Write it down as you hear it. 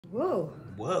Whoa.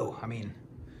 Whoa, I mean,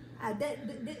 they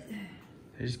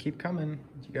just keep coming.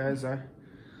 You guys are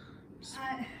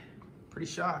pretty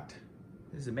shocked.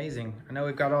 This is amazing. I know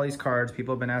we've got all these cards.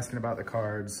 People have been asking about the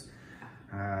cards.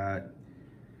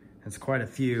 It's quite a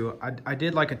few. I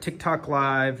did like a TikTok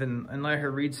live and let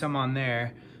her read some on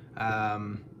there.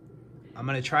 I'm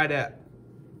gonna try to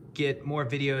get more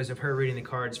videos of her reading the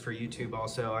cards for YouTube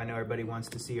also. I know everybody wants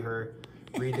to see her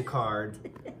read the card.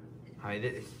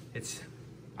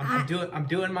 I'm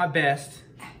doing my best.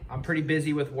 I'm pretty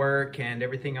busy with work and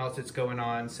everything else that's going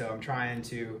on, so I'm trying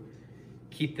to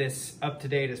keep this up to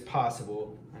date as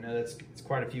possible. I know it's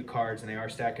quite a few cards and they are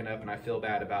stacking up and I feel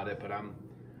bad about it, but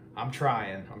I'm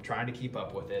trying to keep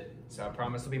up with it. So I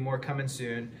promise there'll be more coming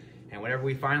soon. And whenever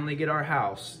we finally get our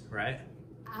house, right?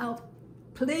 Oh,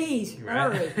 please,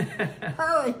 right?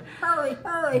 hurry,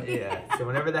 hurry. Yeah, so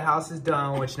whenever the house is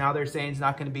done, which now they're saying is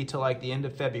not gonna be till like the end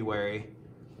of February.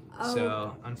 Oh,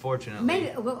 so unfortunately.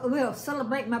 Maybe we'll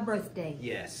celebrate my birthday.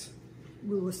 Yes.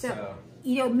 We will celebrate. So,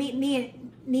 you know, me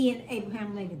and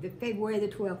Abraham Lincoln, the February the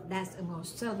 12th, I'm gonna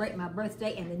celebrate my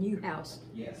birthday and the new house.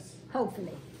 Yes.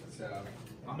 Hopefully. So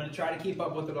I'm gonna try to keep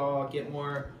up with it all, get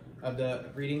more of the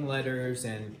reading letters,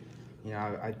 and you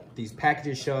know, these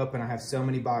packages show up and I have so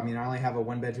many boxes. I mean, I only have a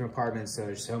 1-bedroom apartment, so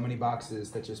there's so many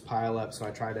boxes that just pile up. So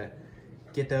I try to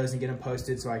get those and get them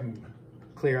posted so I can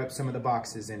clear up some of the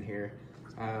boxes in here.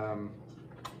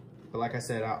 But like I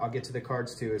said, I'll get to the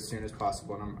cards too as soon as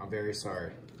possible, and I'm very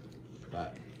sorry.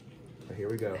 But here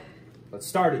we go. Let's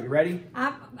start it. You ready?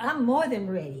 I'm more than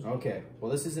ready. Okay.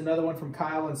 Well, this is another one from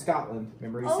Kyle in Scotland.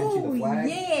 Remember he sent you the flag? Oh,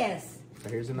 yes. So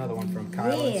here's another one from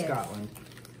Kyle in Scotland.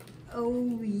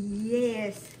 Oh,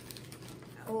 yes.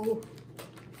 Oh.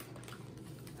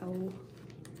 Oh.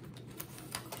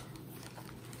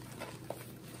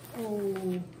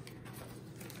 Oh.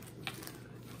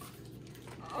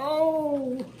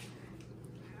 Oh.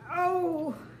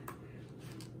 Oh.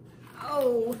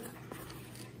 Oh.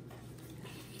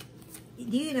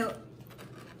 Do you know,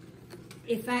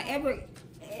 if I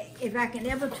can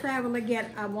ever travel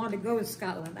again, I want to go to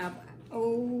Scotland.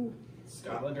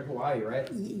 Scotland or Hawaii, right?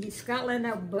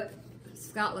 Scotland, but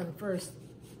Scotland first.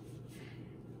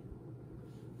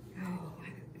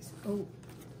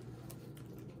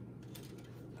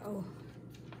 Oh.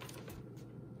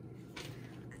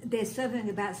 There's something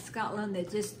about Scotland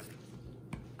that just...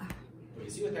 Well, you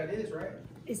see what that is, right?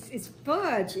 It's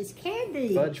fudge. It's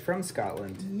candy. Fudge from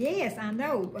Scotland. Yes, I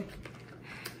know.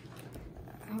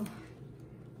 Oh.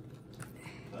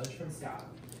 Fudge from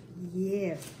Scotland.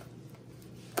 Yes.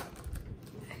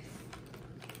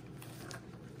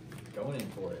 Going in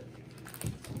for it.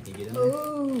 Can you get in there?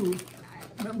 Oh.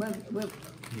 Well,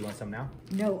 you want some now?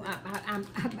 No, I'm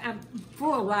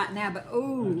full right now, but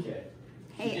oh. Okay.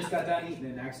 Hey, you just got done eating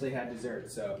and actually had dessert,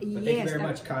 so. But yes, thank you very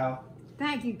much, Kyle.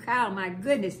 Thank you, Kyle. My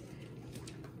goodness.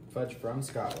 Fudge from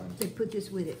Scotland. They put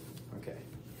this with it. Okay.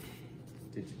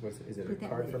 Is it a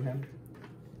card from him?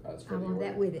 Oh, it's for I the want order.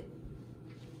 that with it.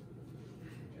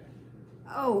 Okay.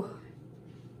 Oh.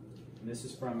 And this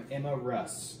is from Emma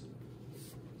Russ.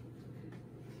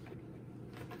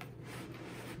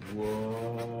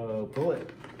 Whoa, pull it.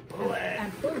 Pull it.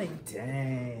 I'm pulling.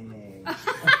 Dang.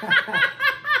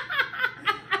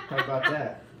 How about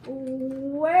that?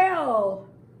 Well.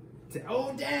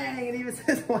 Oh, dang. It even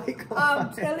says white claw.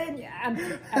 I'm telling you.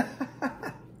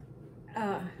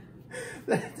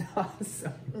 That's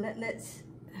awesome. Let's.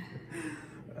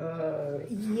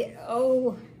 Yeah.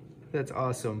 Oh. That's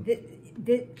awesome.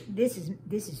 This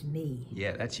is me.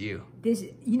 Yeah, that's you.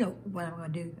 You know what I'm gonna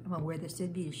do? I'm gonna wear this to the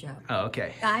beauty shop. Oh,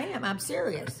 okay. I am. I'm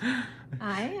serious.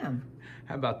 I am.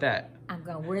 How about that? I'm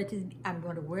gonna wear it to the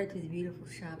beautiful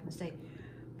shop and say,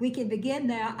 "We can begin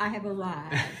now. I have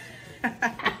arrived."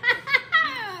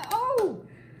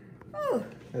 Oh.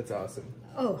 That's awesome.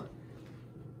 Oh.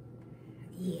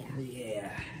 Yeah.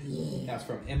 Yeah. That's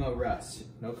from Emma Russ.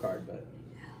 No card, but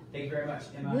thank you very much,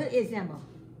 Emma. What is Emma?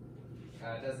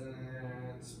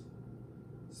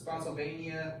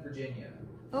 Spotsylvania, Virginia.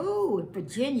 Oh,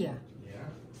 Virginia. Yeah.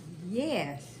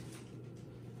 Yes.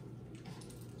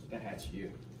 That's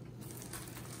you.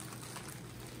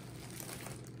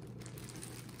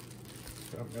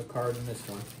 Oh, no card in this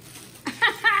one.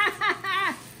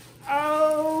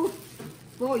 Oh.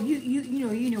 Well,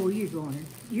 you know where you're going.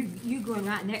 You're going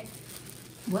right next.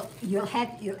 Well, you'll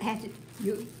have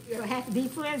to be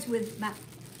friends with my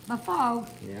frog.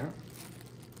 Yeah.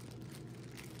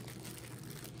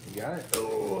 You got it?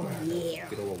 Oh, yeah.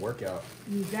 Get a little workout.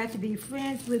 You got to be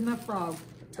friends with my frog.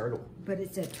 A turtle. But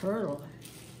it's a turtle.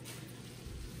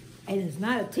 And it's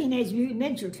not a Teenage Mutant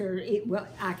Ninja Turtle. Well,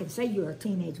 I can say you're a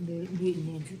Teenage Mutant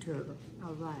Ninja Turtle.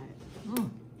 All right.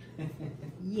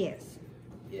 Yes.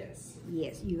 Yes.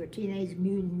 Yes, you're a Teenage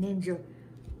Mutant Ninja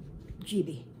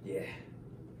Chibi. Yeah.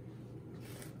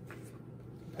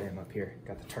 Put him up here.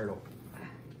 Got the turtle.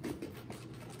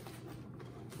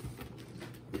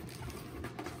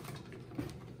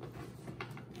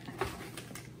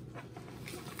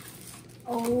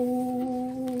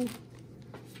 Oh.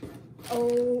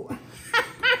 Oh.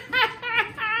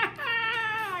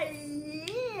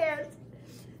 Yes.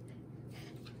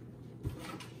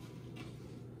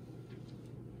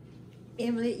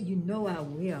 Emily, you know I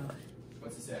will.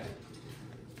 What's it say?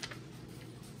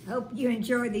 Hope you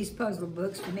enjoy these puzzle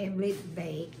books from Emily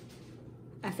Bay.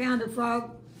 I found a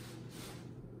frog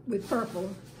with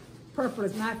purple. Purple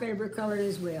is my favorite color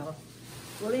as well.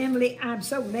 Well, Emily, I'm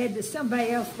so glad that somebody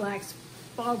else likes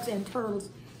frogs and turtles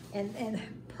and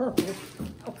purple.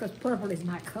 Oh, because purple is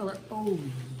my color. Oh,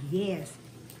 yes.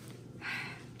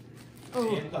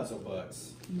 Oh, And puzzle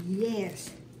books.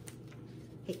 yes.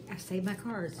 Hey, I saved my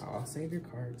cards. Oh, I'll save your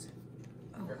cards.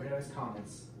 Oh. Everybody has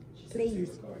comments. She said Please. save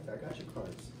your cards. I got your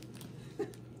cards.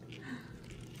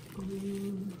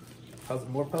 Ooh.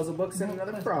 More puzzle books and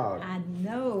another frog. I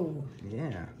know.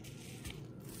 Yeah.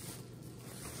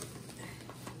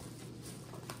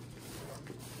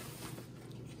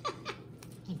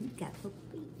 And you got hook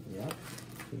feet. Yep.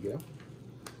 Here you go.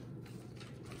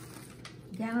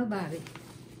 Grandma Bobby,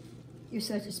 you're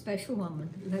such a special woman.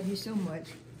 Love you so much.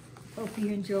 Hope you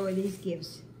enjoy these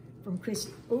gifts from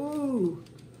Chrissy. Ooh,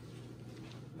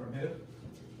 From who?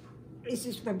 this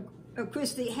is from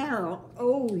Christy Harold.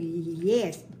 Oh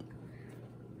yes.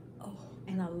 Oh,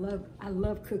 and I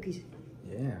love cookies.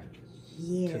 Yeah.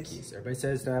 Yes. Cookies. Everybody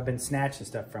says that I've been snatching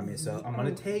stuff from you, so I'm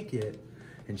gonna take it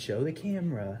and show the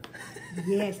camera.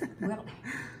 Yes. Well,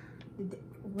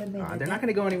 wait a minute. They're not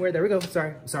gonna go anywhere. There we go.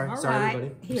 Sorry, All sorry, right. everybody.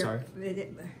 I'm Here. sorry.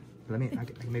 Let me.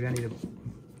 Maybe I need to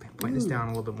point this down a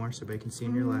little bit more so everybody can see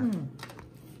in your lap.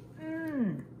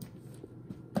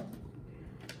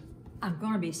 I'm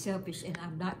going to be selfish and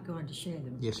I'm not going to share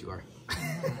them. Yes, you are.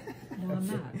 No, I'm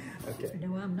not. Okay.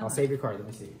 No, I'm not. I'll save your card. Let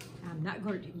me see. I'm not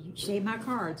going to. You save my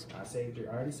cards. I saved your.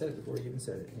 I already said it before you even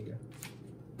said it. Here you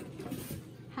go.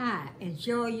 Hi,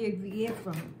 enjoy your gift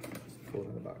from Pull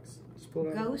another box. Just pull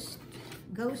it out.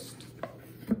 Ghost.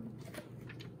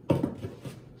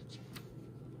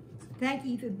 Thank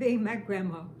you for being my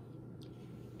grandma.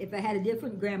 If I had a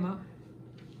different grandma,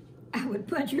 I would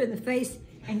punch her in the face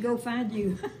and go find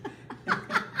you.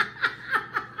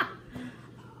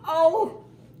 Oh,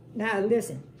 now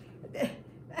listen.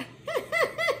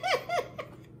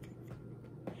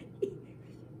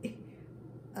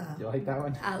 You like that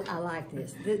one? I like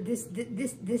this. This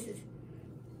is.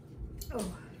 Oh.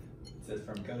 It says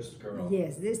from Ghost Girl.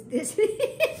 Yes, this.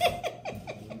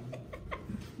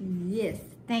 Yes,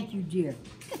 thank you, dear.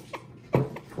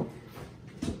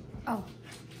 Oh,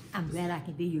 I'm glad I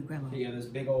can be your grandma. You got this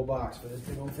big old box for this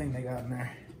big old thing they got in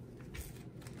there.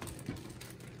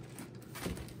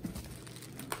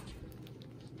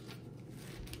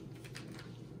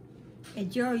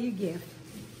 Enjoy your gift.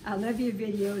 I love your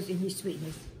videos and your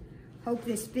sweetness. Hope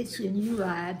this fits your new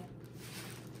ride.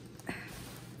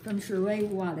 From Sheree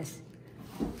Wallace.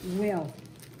 Well,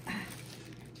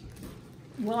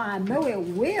 I know it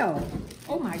will.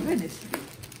 Oh my goodness.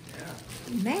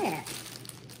 Yeah. Matt.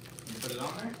 You put it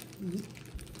on there?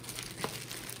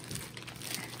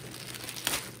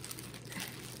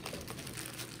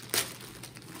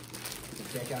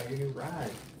 Check out your new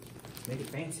ride. Make it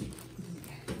fancy.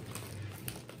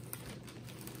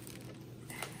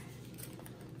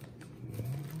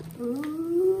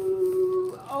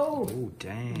 Ooh, oh. Oh,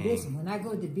 dang. Listen, when I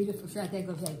go to the beautiful shop, they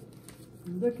go say,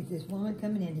 look at this woman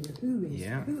coming in here.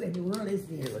 Who in the world is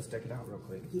this? Here, let's check it out real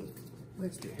quick. Yeah.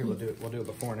 Let's do Here, we'll do it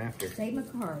before and after. Save my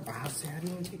card. I'll say I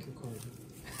didn't even take your card.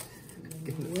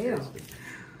 Well.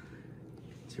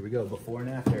 So here we go, before and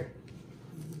after.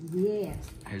 Yes.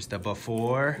 Here's the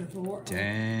before. Before.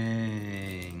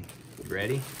 Dang. You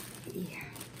ready? Yeah.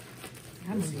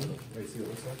 I'm ready. Wait, see what it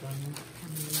looks like on here?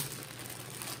 I'm ready.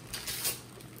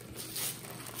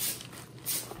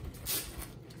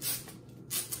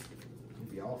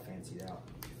 It'll be all fancied out.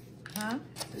 Huh?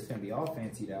 It's gonna be all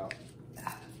fancied out.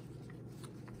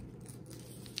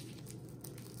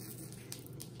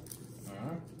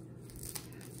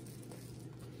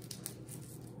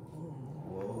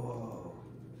 Whoa.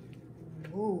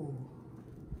 Whoa.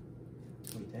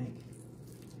 What do you think?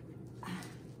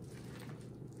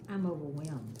 I'm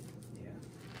overwhelmed. Yeah.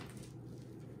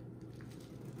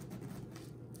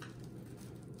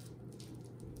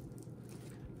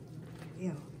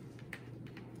 Yeah.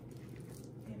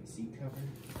 And seat cover.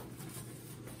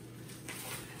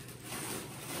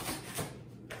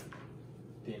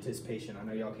 The anticipation. I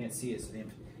know y'all can't see it, so the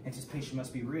anticipation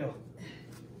must be real.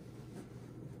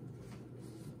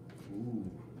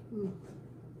 Ooh. Ooh.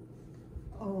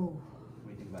 Oh. What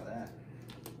do you think about that?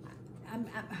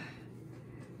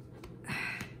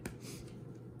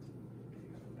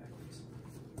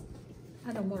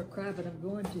 I don't want to cry, but I'm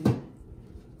going to. There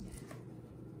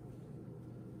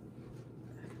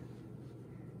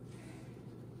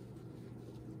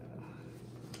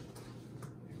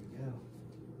we go.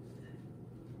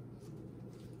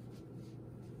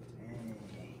 Dang.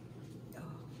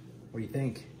 What do you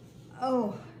think?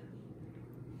 Oh.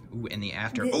 Ooh, and the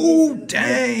after. Oh,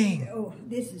 dang!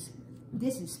 This is.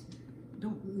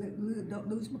 Don't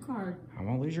lose my card. I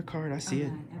won't lose your card. I see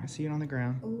it. I see it on the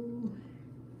ground. Oh.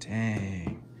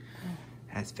 Dang.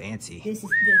 That's fancy. This.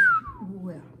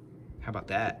 Well. How about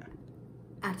that?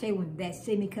 I tell you, when they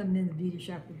see me coming in the beauty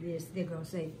shop with this, they're gonna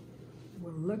say,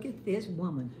 "Well, look at this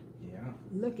woman. Yeah.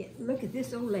 Look at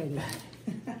this old lady."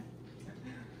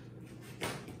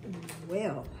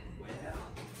 Well.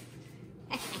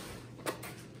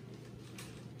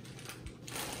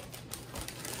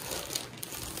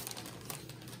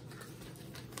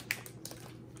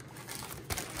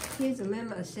 Here's a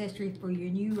little accessory for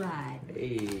your new ride.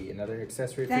 Hey, another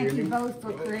accessory for Thank your you new... both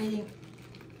for creating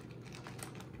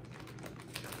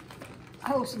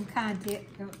wholesome content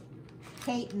from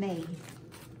Kate May.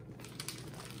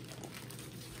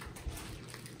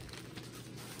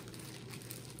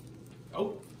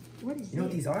 Oh, What is you know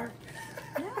what this? these are?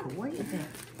 No, what is that?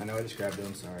 I know I just grabbed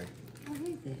them, sorry. What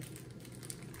is that?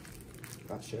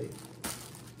 I'll show you.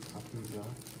 Pop these off.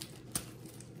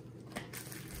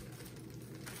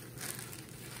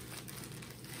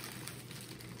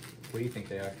 What do you think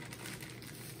they are?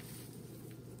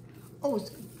 Oh,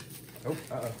 it's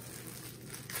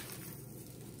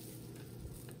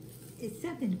it's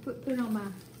something to put on my.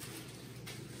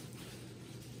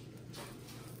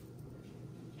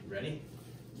 Ready?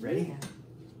 Ready?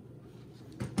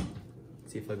 Yeah.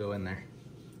 See if they'll go in there.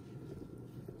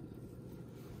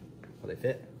 Will they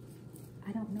fit?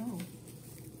 I don't know.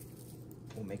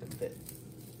 We'll make them fit.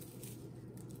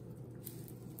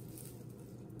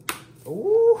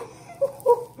 Ooh!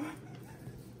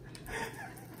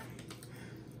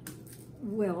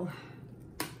 Well,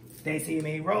 They see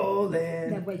me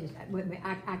rolling. now wait a minute.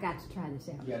 I got to try this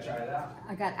out. You gotta try it out.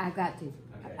 I've got to.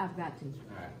 Okay. I've got to.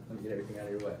 Alright, let me get everything out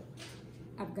of your way.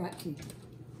 I've got to.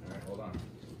 Alright, hold on.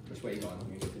 Which way are you going? You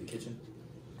gonna go to the kitchen?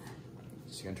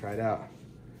 Just gonna try it out.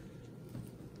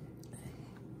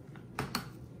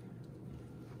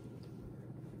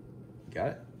 Got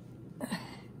it?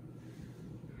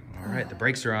 Alright, the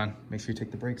brakes are on. Make sure you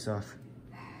take the brakes off.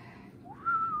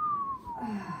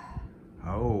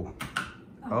 Oh.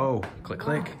 Oh, click,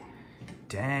 click.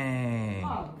 Dang.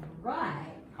 All right.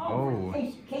 Oh.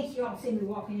 In case you all see me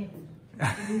walking into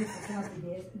the beautiful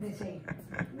company, they say,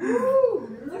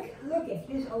 "Woo! Look at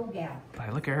this old gal."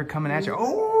 But look at her coming at you.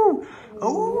 Oh!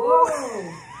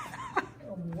 Oh!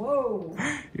 Whoa! Whoa!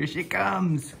 Here she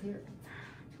comes. Here.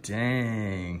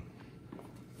 Dang.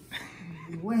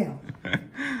 Well.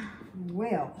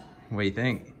 What do you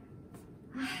think?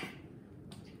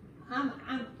 I'm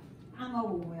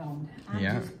overwhelmed.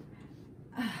 Yeah.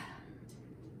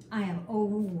 I am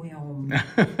overwhelmed.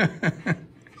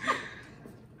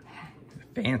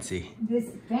 Fancy. This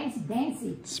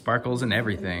fancy. Sparkles and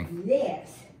everything.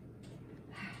 Yes.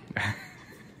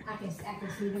 I can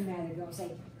see them now. They're gonna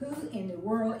say, "Who in the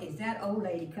world is that old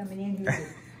lady coming in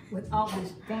here with all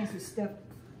this fancy stuff?"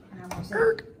 And I'm gonna say,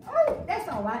 "Oh, that's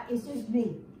all right. It's just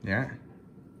me." Yeah.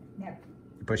 Now,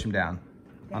 You push them down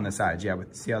on the sides. Yeah,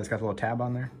 but see how it's got a little tab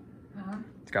on there?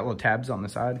 It's got little tabs on the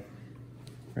side.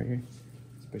 Right here.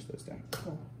 Let's push those down.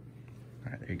 Cool.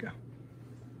 All right, there you go.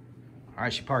 All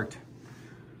right, she parked.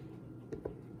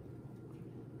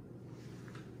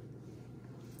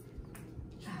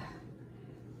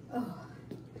 Oh,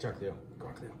 Watch out, Cleo. Go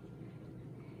on, Cleo.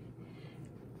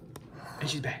 And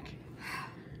she's back.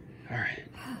 All right.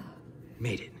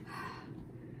 Made it.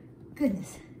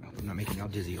 goodness. I hope I'm not making y'all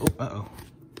dizzy. Oh, uh-oh.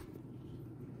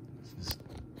 This is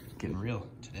getting real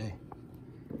today.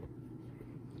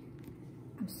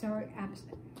 I'm sorry.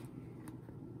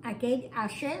 I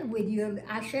shared with you.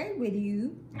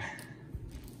 All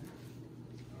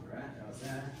right, how's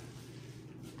that?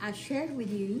 I shared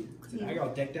with you. I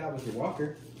got decked out with your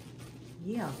walker.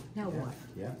 Yeah. Now what?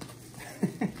 Yeah.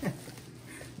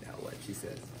 Now what, she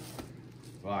says.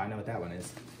 Well, I know what that one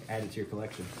is. Add it to your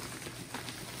collection.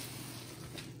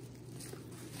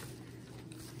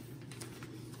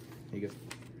 Here you go.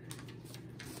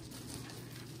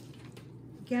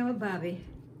 Gamma Bobby,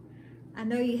 I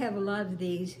know you have a lot of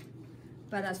these,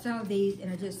 but I saw these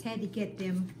and I just had to get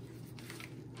them.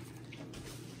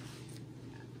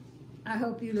 I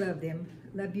hope you love them.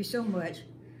 Love you so much.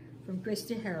 From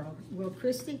Christy Harold. Well,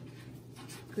 Christy,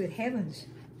 good heavens.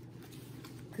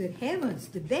 Good heavens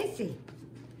to Betsy.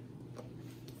 I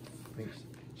think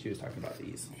she was talking about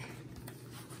these.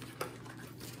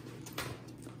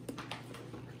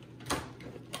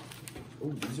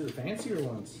 Oh, these are fancier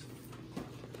ones.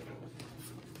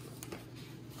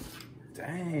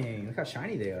 Dang, look how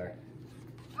shiny they are.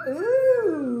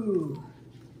 Ooh.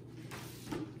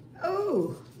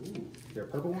 Oh. They're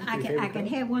purple ones? I can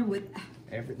have one with.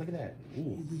 Look at that.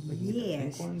 Ooh. Look at the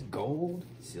Yes. pink ones, gold,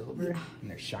 silver, and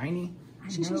they're shiny. I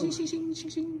know.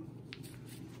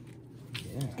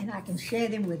 Yeah. And I can share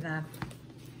them with my.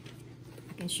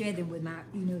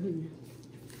 You know who?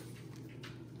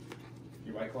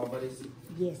 Your White Claw buddies?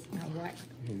 Yes, my wife.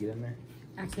 Can you get in there?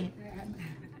 I can't.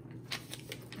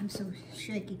 I'm so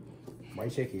shaky. Why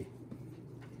shaky?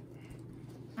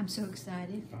 I'm so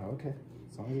excited. Oh, okay.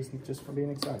 As long as it's just from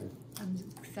being excited. I'm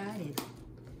excited.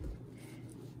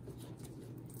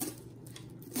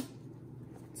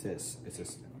 It's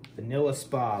this vanilla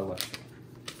spa look.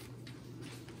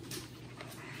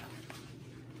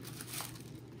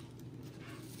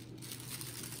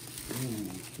 Ooh,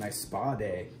 nice spa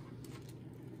day.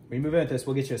 When you move in with us,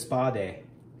 we'll get you a spa day.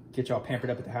 Get y'all pampered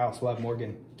up at the house. We'll have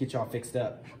Morgan get y'all fixed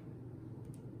up.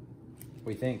 What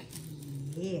do you think?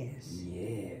 Yes.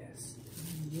 Yes.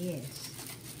 Yes.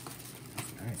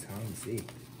 That's nice, huh? Let me see.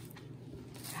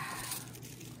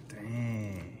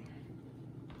 Dang.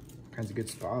 All kinds of good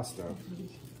spa stuff.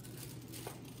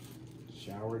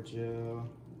 Shower gel,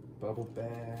 bubble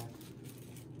bath,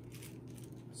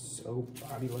 soap,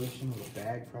 body lotion with a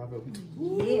bag probably.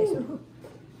 Yes.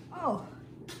 Oh.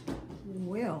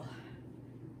 Well.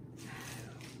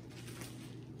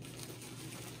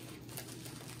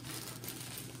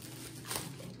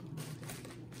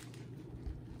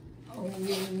 Oh.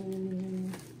 Is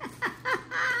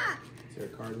there a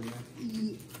card in there?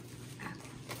 Yeah.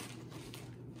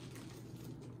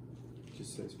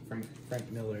 Just says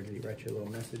Frank Miller. Did he write you a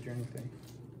little message or anything?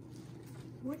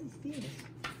 What is this?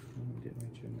 No, he didn't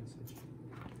write you a message.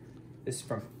 This is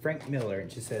from Frank Miller. It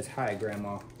just says, "Hi,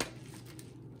 Grandma."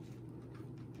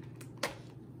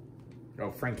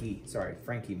 Oh, Frankie. Sorry,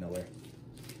 Frankie Miller.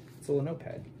 It's a little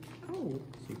notepad. Oh.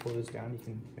 So you pull this down, you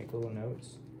can make little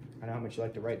notes. I know how much you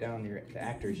like to write down the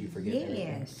actors you forget.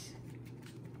 Yes.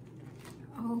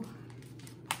 Oh.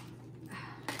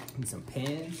 And some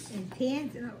pens. And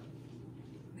pens. Oh.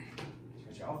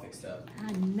 Got you all fixed up.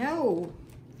 I know.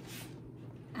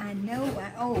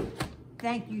 Oh,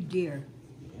 thank you, dear.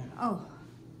 Yeah. Oh.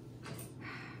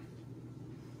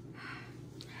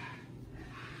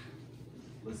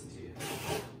 Listen to you.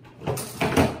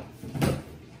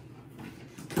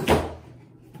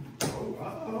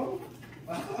 Oh,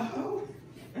 uh-oh.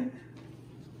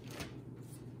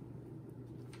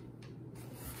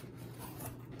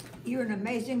 You're an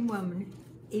amazing woman,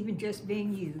 even just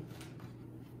being you.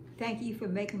 Thank you for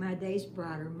making my days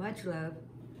brighter. Much love.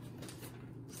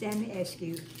 Sammy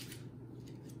Eskew.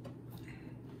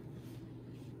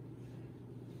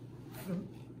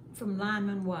 From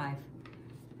Lineman Wife.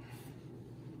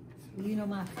 You know,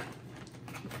 my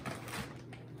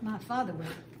father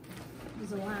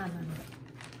was a lineman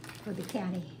for the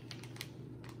county.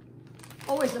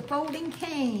 Oh, it's a folding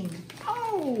cane.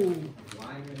 Oh!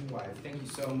 Lineman Wife. Thank you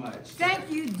so much. Thank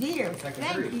you, dear. It's like a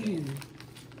Thank hurricane. you.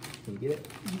 Can you get it?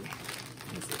 Yeah.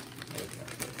 Let me see. There we go.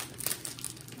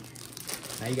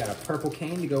 Now you got a purple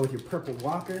cane to go with your purple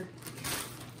walker.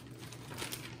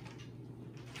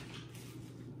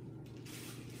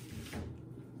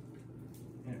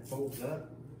 And it folds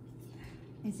up.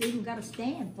 It's even got a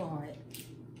stand for it.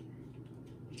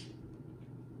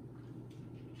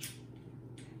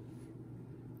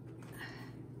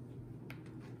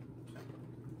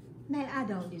 Man, I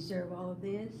don't deserve all of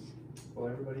this. Well,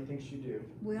 everybody thinks you do.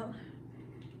 Well,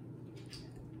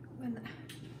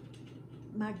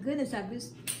 my goodness, I've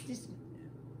just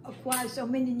acquired so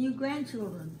many new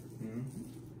grandchildren. Mm-hmm.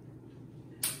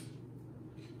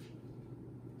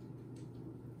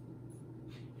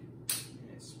 And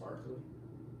it's sparkly.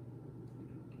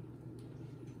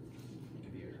 It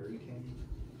could be a hurricane.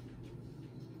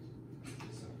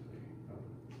 Oh.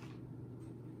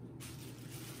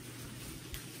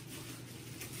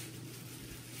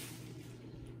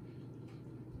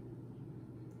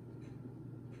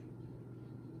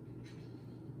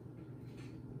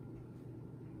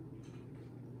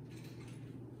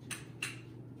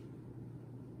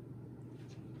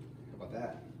 How about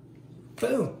that?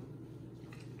 Boom!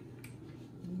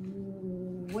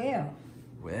 Well,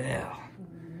 Well,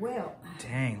 well. dang.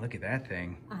 at that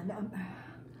thing. I know.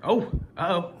 Oh,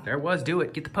 uh-oh, there it was. Do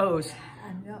it. Get the pose.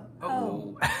 I know.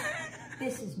 Oh.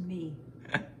 This is me.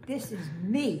 This is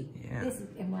me. Yeah. This is,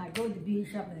 and when I go to the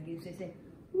beauty shop and they say,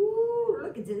 "Ooh,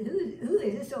 look at this! Who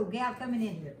is this old gal coming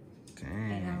in here?"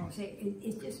 Dang. And I don't say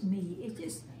it's just me. It's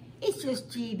just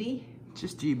GB.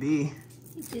 Just GB.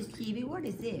 It's just GB. What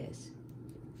is this?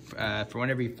 For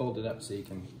whenever you fold it up, so you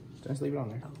can just leave it on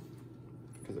there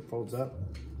because it folds up.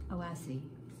 Oh, I see.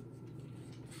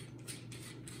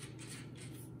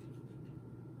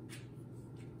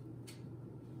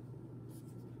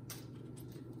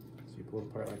 So you pull it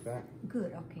apart like that.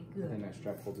 Good. Okay. Good. And that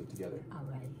strap holds it together. All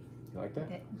right. You like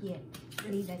that? Yeah.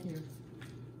 Leave that here.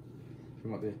 You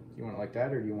want it like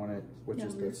that, or do you want it with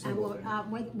just the symbol? Wait.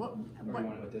 Or do you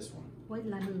want it with this one? Wait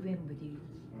till I move in with you.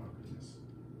 Oh goodness.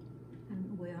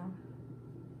 Well.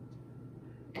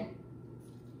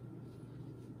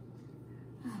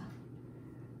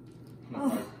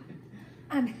 Oh,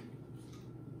 I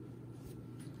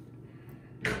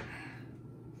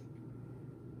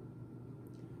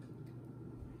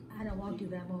don't want to,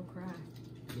 but I'm gonna cry.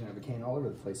 You have a cane all over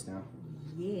the place now.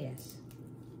 Yes.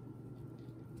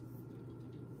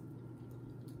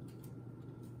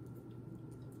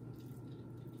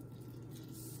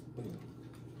 Ooh.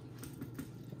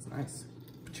 That's nice.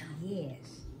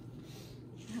 Yes.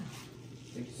 Oh.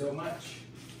 Thank you so much.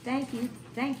 Thank you.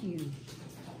 Thank you.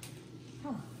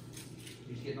 Oh.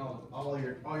 You're getting all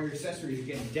your accessories are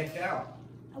getting decked out.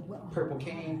 Well, Purple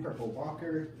cane, purple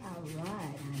walker. All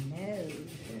right, I know.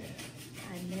 Yeah.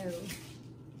 I know.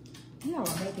 You all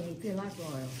are making me feel like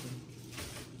royalty.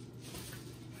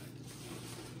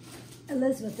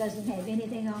 Elizabeth doesn't have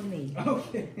anything on me.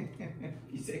 Okay.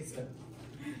 You say so.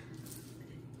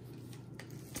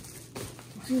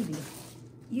 Judy,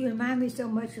 you remind me so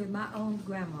much of my own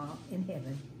grandma in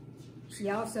heaven. She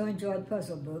also enjoyed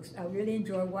puzzle books. I really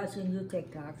enjoy watching your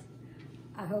TikToks.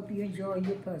 I hope you enjoy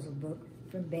your puzzle book.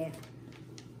 From Beth.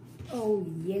 Oh,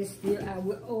 yes, dear, I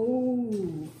will.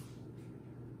 Oh.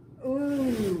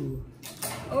 Ooh.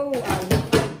 Oh, I will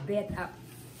put Beth up.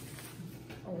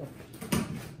 Oh.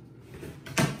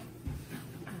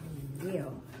 I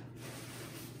will.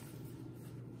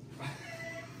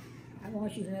 I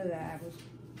want you to know that I was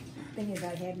thinking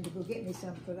about having to go get me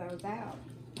some because I was out.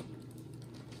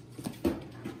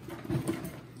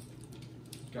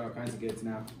 Got all kinds of goods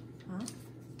now. Huh?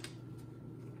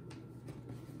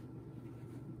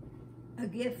 A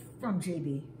gift from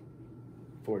GB.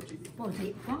 For GB.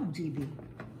 From GB.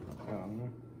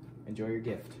 Enjoy your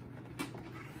gift.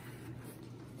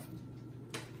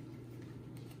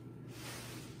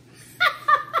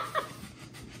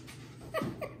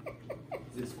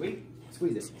 Is it squeak?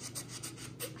 Squeeze it.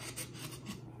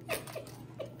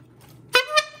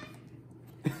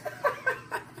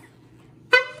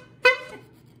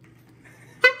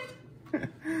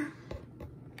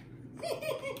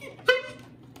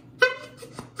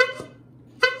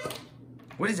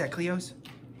 What is that, Cleo's?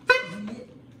 I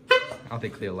don't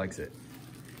think Cleo likes it.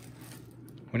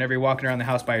 Whenever you're walking around the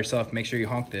house by yourself, make sure you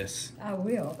honk this. I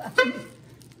will.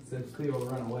 So Cleo will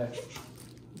run away.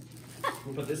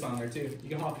 We'll put this on there too. You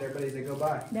can honk at everybody as they go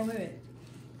by. Now wait a minute.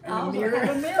 And I a also mirror.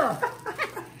 have a mirror.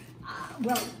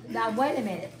 Well, now wait a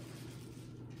minute.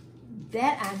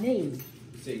 That I need.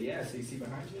 So yeah, so you see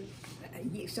behind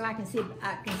you? So I can see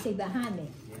behind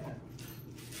me. Yeah.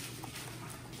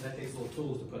 That takes little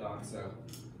tools to put on, so.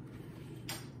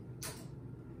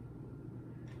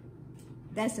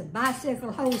 That's a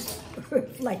bicycle hose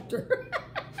reflector.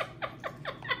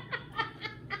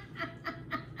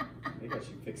 They got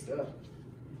you fixed up.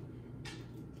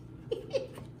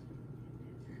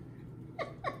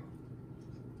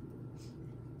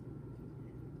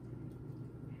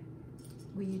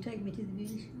 Will you take me to the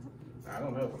beauty shop? I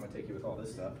don't know if I'm gonna take you with all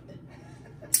this stuff.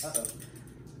 Uh-oh.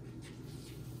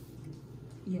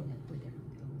 You don't have to put that on.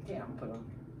 Yeah, I'm gonna put it on.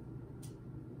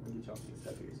 We'll get y'all fixed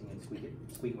up here so you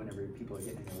can squeak whenever people are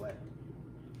getting in your way.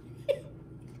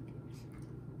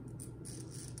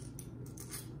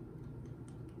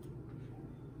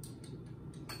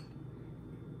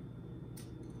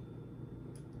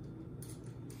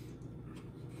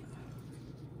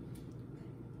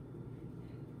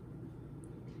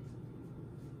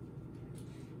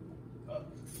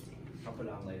 I'll put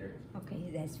it on later.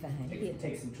 Okay, that's fine. Here.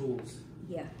 Take some tools.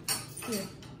 Yeah. Here.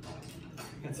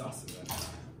 That's awesome. Man.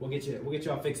 We'll get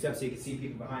you all fixed up so you can see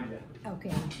people behind you.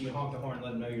 Okay. You honk the horn and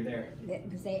let them know you're there.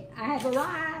 Let me say, I have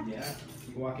arrived. Yeah.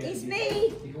 You can walk in. It's me.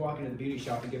 You can walk into the beauty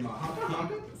shop and give them a honk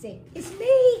honk. Say, it's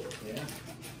me. Yeah.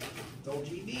 It's old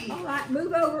GB. All right,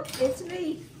 move over. It's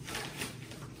me.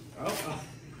 Oh.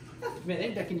 Man,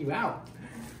 they're ducking you out.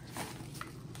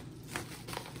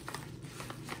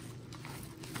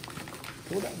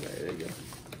 Pull that way. There you go.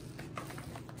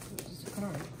 It's a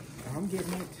card. I'm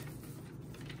getting it.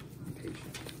 I'm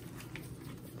patient.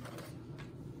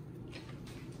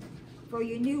 For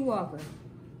your new walker.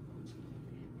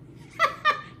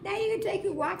 Now you can take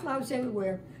your white cloths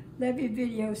everywhere. Love your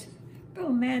videos. Oh,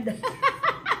 Amanda.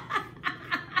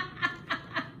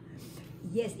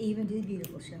 Yes, even to the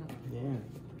beautiful shop. Yeah.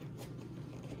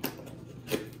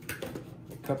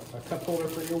 A cup holder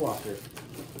for your walker.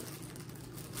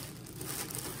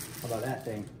 How about that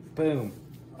thing? Boom.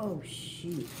 Oh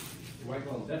shoot. Your white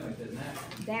glove definitely fit in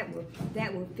that.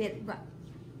 That will fit right.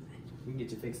 We can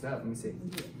get you fixed up. Let me see.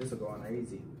 Yeah. This will go on there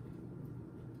easy.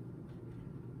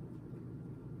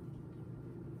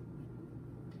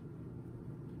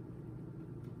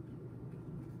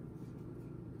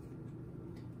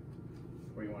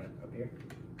 Where you want it? Up here?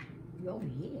 Oh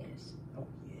yes. Oh,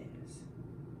 yes.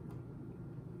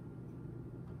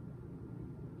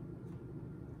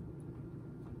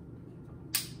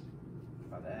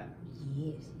 How about that?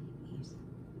 Yes. Yes.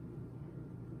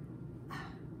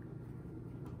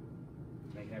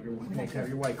 Have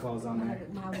your white claws on there.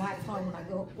 My white claw when I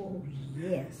go, oh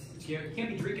yes. You can't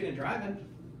be drinking and driving.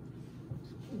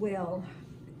 Well,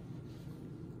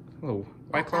 Oh,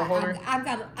 white claw holder? I've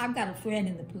got a friend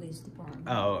in the police department.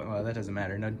 Oh, well, that doesn't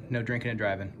matter. No drinking and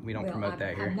driving. We don't promote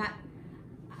that here.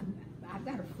 I've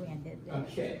got a friend that,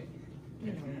 Okay.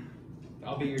 you know.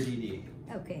 I'll be your DD.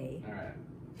 Okay. All right.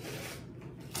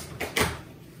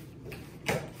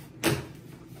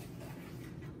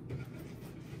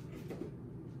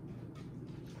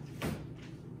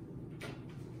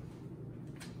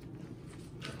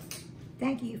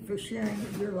 Thank you for sharing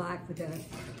your life with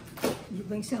us. You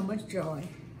bring so much joy.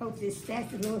 Hope this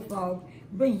statue little frog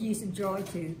brings you some joy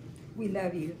too. We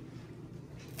love you.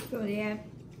 Julianne,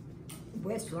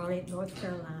 West Raleigh, North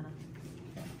Carolina.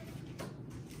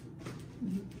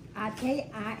 I tell you,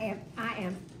 I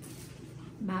am,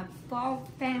 my frog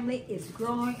family is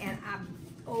growing and I'm,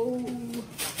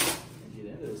 Get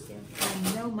into this thing.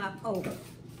 I know my,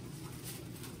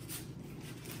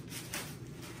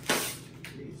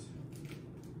 Jeez.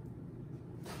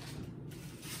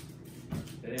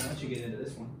 They didn't let you get into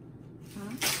this one.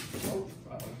 huh? Oh,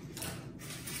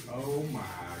 oh my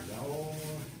God.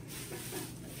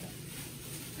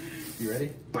 You ready?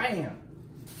 Bam!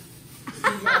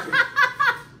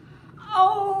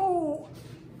 Oh!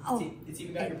 It's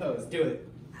even got your pose. Do it.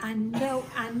 I know,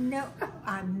 you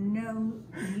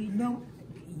know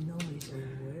me so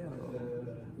well.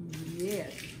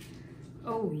 Yes.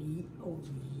 Oh,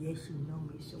 yes, you know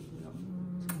me so well.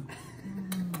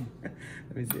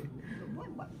 Let me see.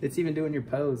 What? It's even doing your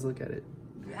pose. Look at it.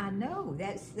 I know,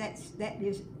 that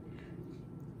is,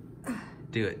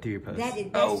 Do it. Do your pose. that's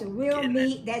Oh, the real get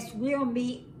me, that's real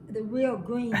me, the real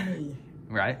green me.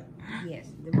 Right? Yes,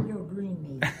 the real green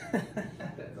me.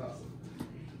 That's awesome.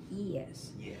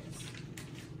 Yes. Yes.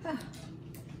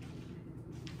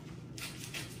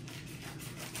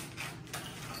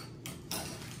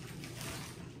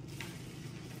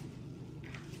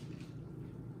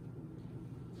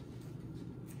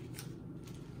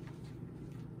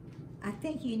 I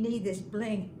think you need this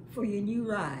bling for your new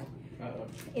ride. Uh-oh.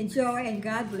 Enjoy and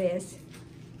God bless.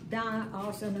 Donna,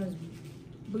 also known as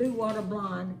Blue Water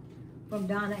Blonde, from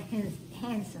Donna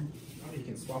Hanson. Oh, you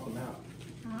can swap them out.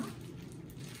 Huh?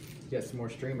 You got some more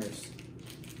streamers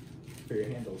for your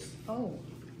handles. Oh,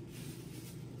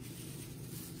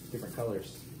 Different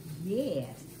colors. yes.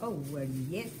 Oh, well,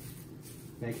 yes.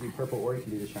 Now it can be purple or you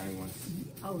can do the shiny ones.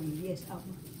 Oh, yes.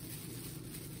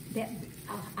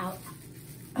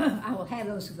 I will have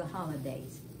those for the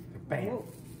holidays. Bam. Whoa.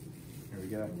 There we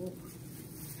go. Whoa.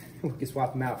 We can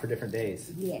swap them out for different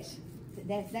days. Yes.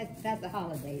 That's the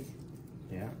holidays.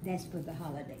 Yeah. That's for the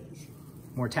holidays.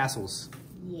 More tassels.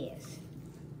 Yes.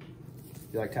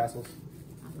 You like tassels?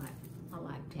 I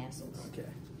like tassels. Okay.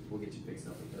 We'll get you fixed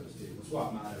up with those too. We'll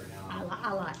swap them out every now and then.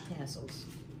 I like tassels.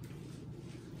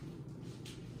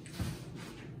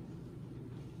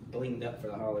 Blinged up for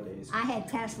the holidays. I had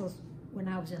tassels when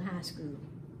I was in high school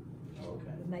Oh,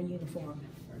 okay. with my uniform.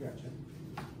 I gotcha.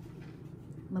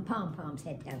 My pom-poms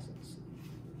had tassels.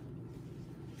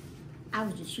 I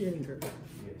was a cheerleader.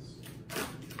 Yes.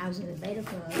 I was in the Beta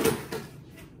Club.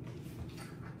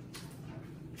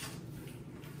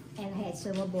 And I had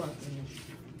several boyfriends.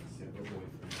 Several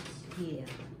boyfriends. Yeah.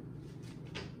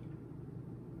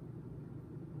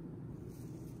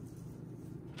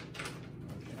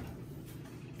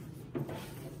 Okay.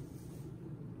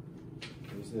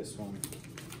 Here's this one.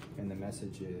 And the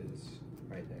message is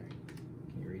right there.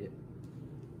 Can you read it?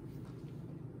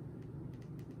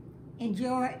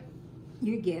 Enjoy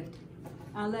your gift.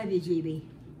 I love you, GB.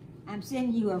 I'm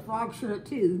sending you a frog shirt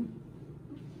too.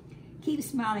 Keep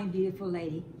smiling, beautiful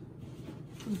lady.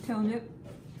 From Tona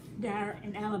Dyer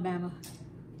in Alabama.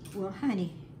 Well,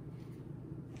 honey.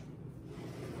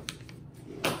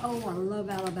 Oh, I love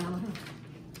Alabama.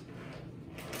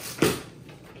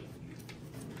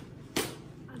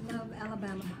 I love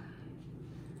Alabama.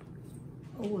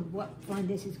 Oh, and what fun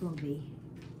this is going to be.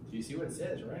 Do you see what it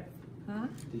says, right? Huh?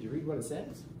 Did you read what it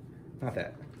says? Not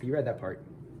that. You read that part.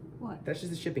 What? That's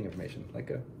just the shipping information.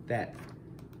 Like that.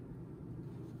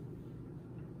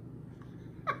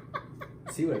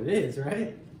 See what it is,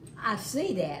 right? I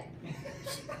see that.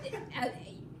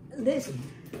 Listen,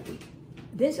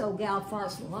 this old gal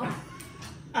farts a lot.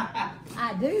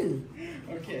 I do.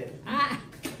 Okay.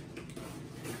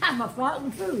 I'm a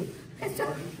farting fool.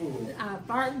 Farting fool. I'm a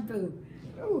farting fool.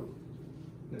 Ooh.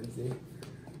 Let me see.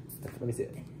 Let me see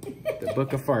it. The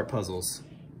Book of Fart Puzzles.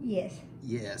 Yes.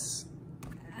 Yes.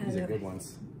 These are good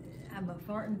ones. I'm a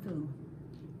farting fool.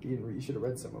 You should have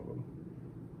read some of them.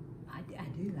 I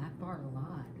do. I fart a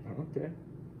lot. Okay.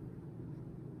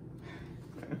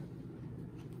 I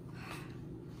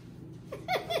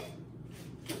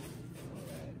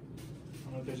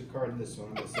don't know if there's a card in this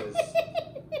one that says.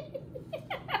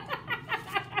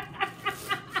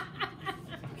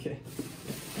 Okay.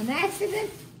 An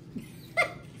accident?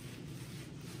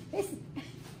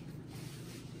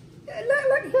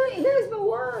 Look, here's my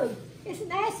word. It's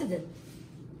an accident.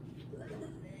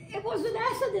 It was an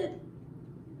accident.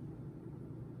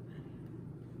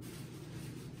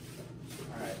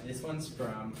 All right, this one's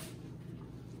from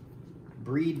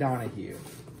Bree Donahue.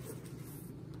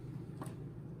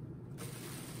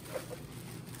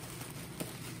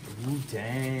 Ooh,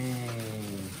 dang.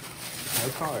 No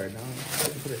card. No,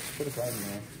 put a card in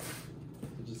there.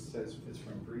 It just says it's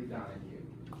from Bree Donahue.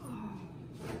 Oh.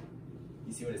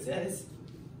 You see what it says?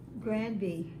 Grand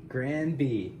B. Grand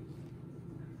B.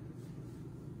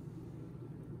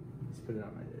 Let's put it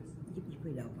on my desk. You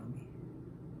put it up on me.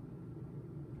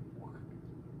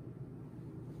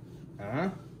 Huh?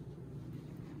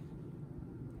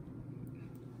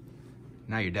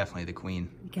 Now you're definitely the queen.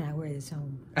 Can I wear this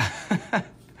home?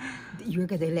 You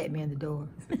reckon they let me in the door?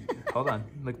 Hold on.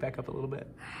 Look back up a little bit.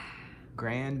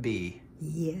 Grand B.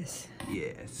 Yes.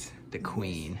 Yes. The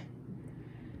queen.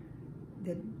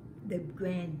 The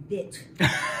grand bitch.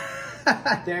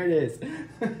 There it is.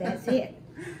 That's it.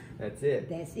 That's it.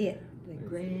 That's it. The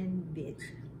grand bitch.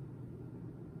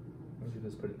 Why don't you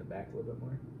just put it in the back a little bit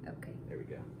more? Okay. There we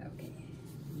go. Okay.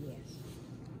 Yes.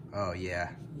 Oh, yeah.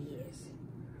 Yes.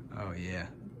 Oh, yeah.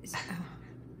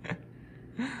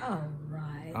 All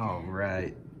right. All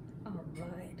right. All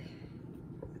right.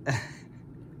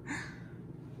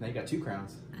 Now you got 2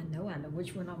 crowns. I know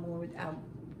which one I'm on.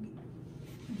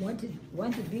 One to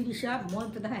the beauty shop and one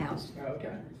for the house. Oh,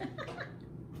 okay.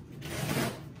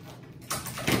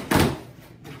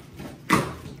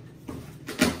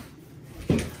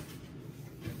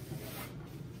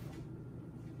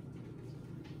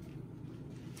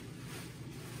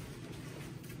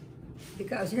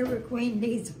 Because every queen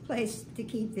needs a place to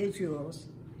keep their jewels.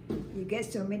 You get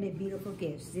so many beautiful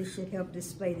gifts. This should help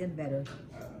display them better.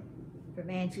 From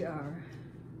Angie R.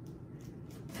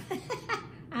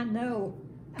 I know,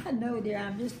 dear.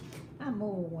 I'm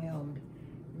overwhelmed.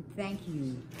 Thank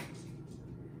you.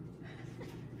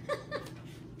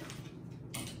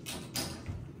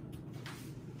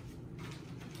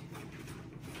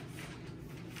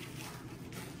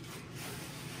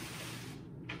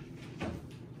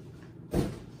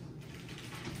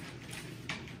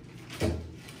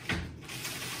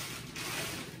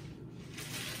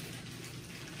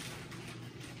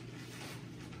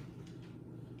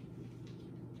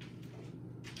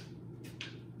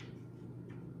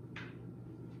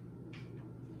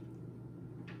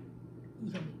 You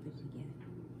don't need to put it together.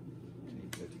 I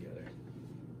need to put it together.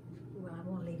 Well, I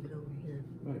won't leave it over here.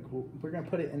 Right, cool. We're gonna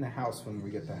put it in the house when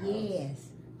we get the house. Yes.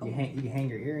 You can hang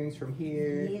your earrings from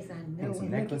here. Yes, I know. Hang some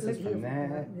And necklaces look from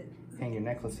here. that. Hang your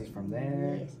necklaces from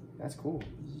there. Yes. That's cool.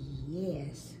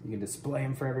 Yes. You can display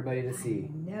them for everybody to see.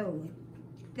 No.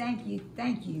 Thank you.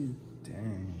 Thank you.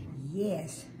 Dang.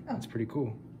 Yes. Oh, That's pretty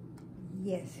cool.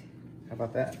 yes. How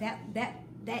about that?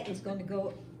 That is going to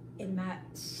go in my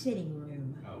sitting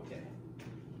room. Okay.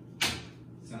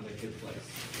 Sounds like a good place.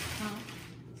 Huh?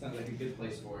 Sounds like a good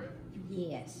place for it.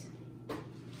 Yes.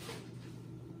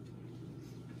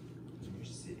 In your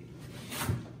city.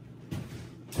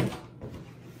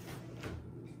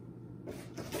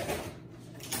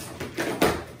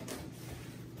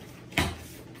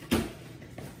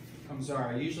 I'm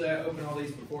sorry. Usually I open all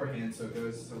these beforehand so it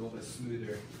goes a little bit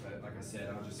smoother. But like I said,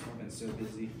 I've been so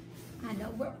busy. I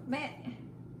know. Well, man,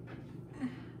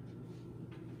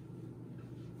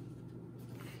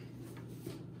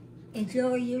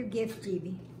 Enjoy your gift,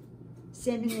 Gibi.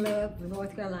 Sending love from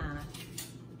North Carolina.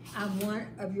 I'm one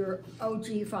of your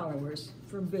OG followers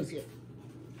from Bridget.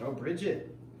 Oh,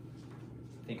 Bridget.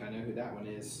 I think I know who that one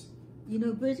is. You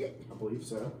know Bridget? I believe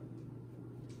so.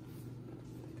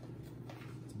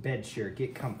 It's bed shirt.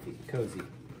 Get comfy, cozy.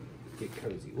 Get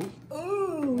cozy. Ooh.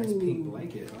 Ooh. Nice pink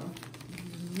blanket, huh?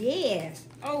 Yes.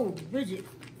 Oh, Bridget,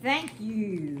 thank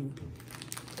you.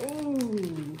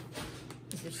 Ooh.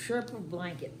 It's a Sherpa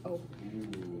blanket. Oh.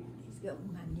 Ooh. It's got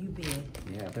my new bed.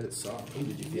 Yeah, I bet it's soft. Oh,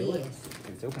 did you feel it? Yes.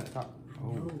 It's open at the top.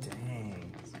 Oh, know.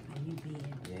 dang. It's my new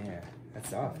bed. Yeah, that's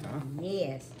soft, huh?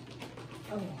 Yes.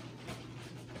 Oh.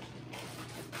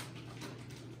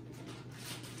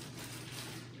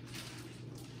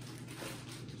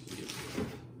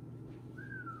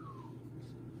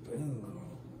 Boom.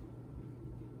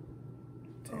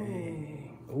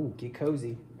 Dang. Oh, get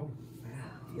cozy. Oh,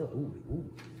 feel it. Ooh, ooh,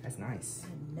 that's nice.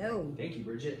 I know. Thank you,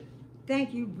 Bridget.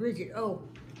 Thank you, Bridget. Oh.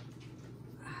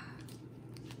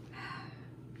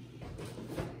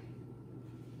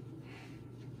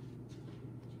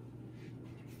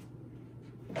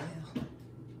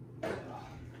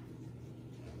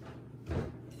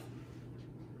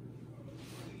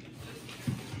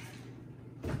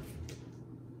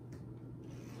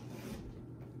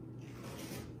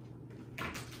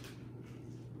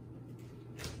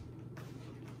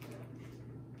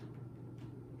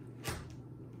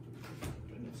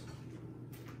 Goodness.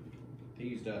 They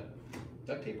used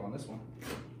duct tape on this one.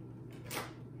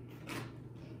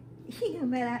 You know,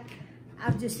 man, I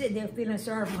was just sitting there feeling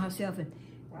sorry for myself, and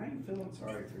Why are you feeling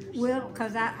sorry for yourself? well,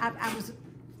 because I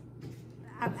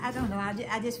don't know,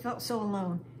 I just felt so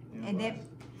alone, Yeah, and well,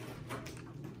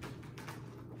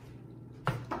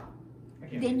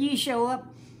 then you show up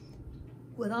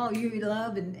with all your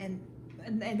love, and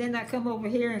then I come over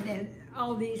here, and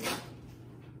all these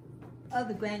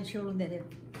other grandchildren that have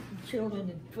children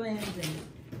and friends,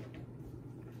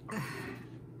 and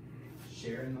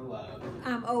sharing the love.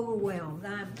 I'm overwhelmed.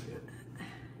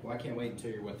 Well, I can't wait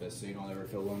until you're with us so you don't ever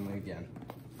feel lonely again.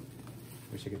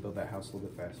 Wish I could build that house a little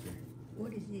bit faster.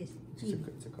 What is this?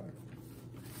 It's a car.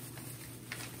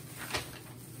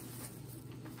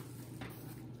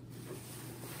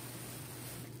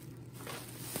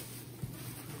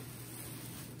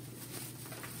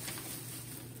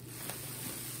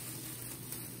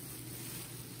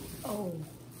 Oh.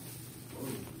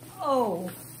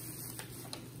 Oh.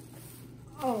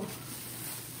 Oh.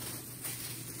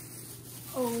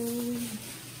 Oh.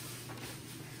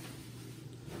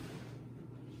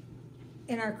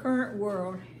 In our current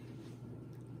world,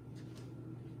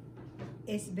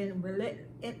 it's been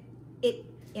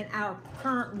in our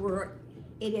current world,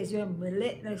 it has been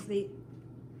relentlessly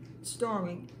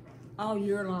storming all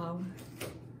year long.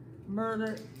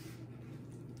 Murder,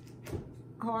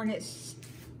 hornets,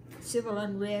 civil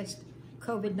unrest,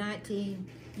 COVID-19,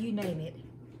 you name it.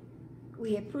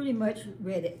 We have pretty much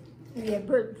read it. We have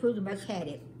pretty much had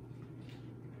it.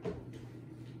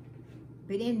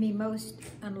 But in the most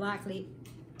unlikely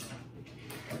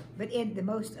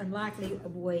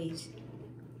of ways,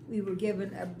 we were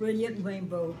given a brilliant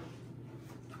rainbow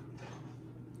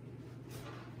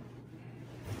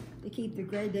to keep the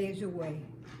gray days away.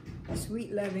 A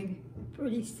sweet loving,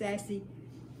 pretty sassy,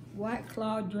 white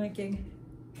claw drinking,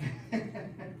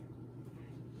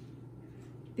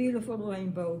 beautiful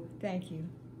rainbow, thank you.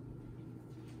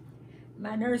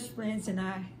 My nurse friends and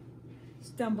I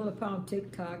stumbled upon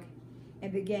TikTok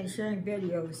and began sharing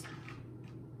videos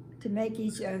to make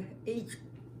each other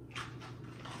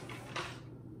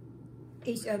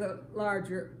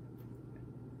larger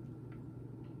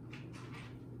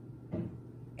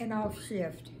and off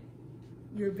shift.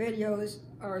 Your videos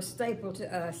are a staple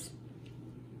to us,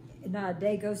 and not a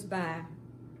day goes by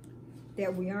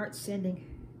that we aren't sending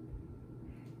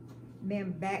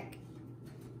men back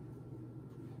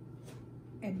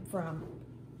and from.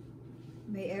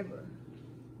 May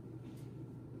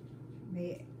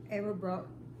ever brought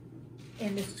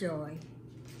endless joy.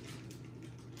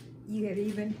 You have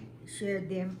even shared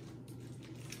them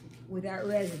with our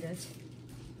residents,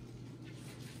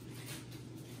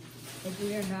 as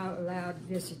we are now allowed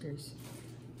visitors.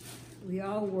 We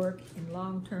all work in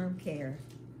long-term care.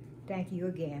 Thank you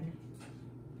again.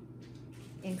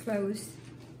 Enclosed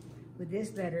with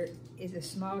this letter is a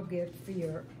small gift for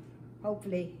your,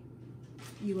 hopefully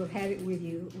you will have it with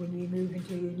you when you move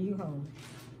into your new home.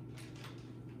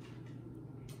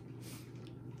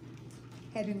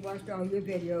 Having watched all your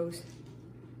videos,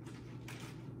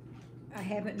 I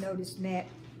haven't noticed Matt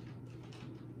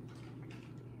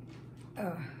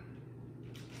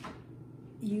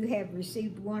you have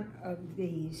received one of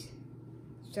these,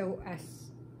 so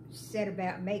set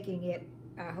about making it.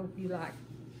 I hope you like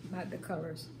the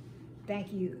colors.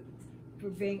 Thank you for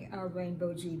being our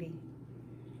rainbow GB.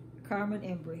 Carmen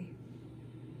Embry.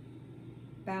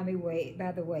 By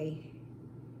the way,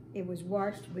 it was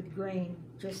washed with grain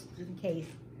just in case.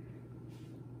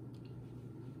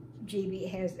 GB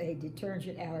has a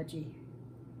detergent allergy.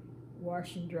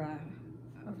 Wash and dry.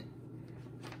 Oh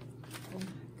my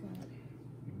God.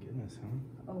 My goodness,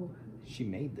 huh? Oh. She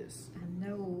made this. I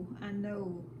know, and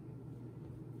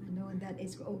that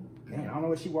it's, oh. Man, I don't know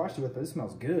what she washed it with, but it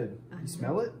smells good. You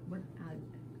smell it? Look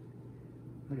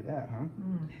at that, huh?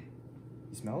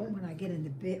 You smell it? When I get in my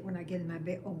bed, when I get in my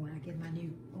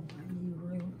new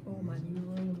room.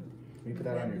 You put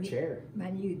that on your chair.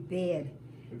 My new bed.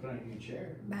 We put it on your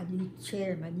chair. My new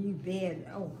chair, my new bed.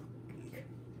 Oh.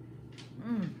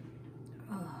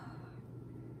 Oh.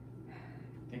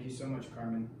 Thank you so much,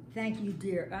 Carmen. Thank you,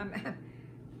 dear.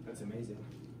 That's amazing.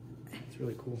 It's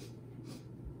really cool.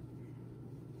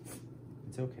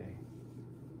 It's okay.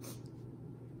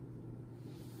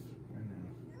 I know.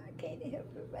 I can't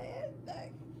help it, man.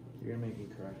 You're gonna make me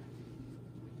cry.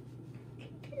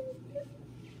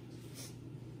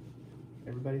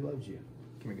 Everybody loves you.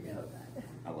 Come here, give me a hug.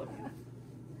 I love you.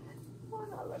 Why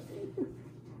I love you?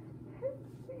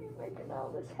 You're making all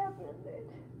this happen, man.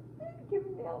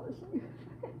 Giving me all this news.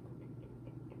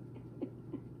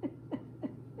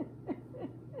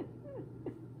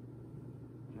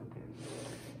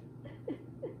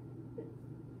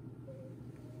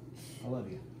 I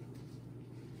love you.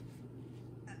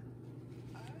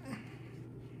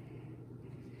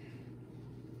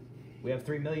 We have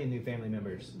 3 million new family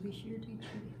members. We sure do.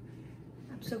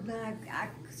 I'm so glad I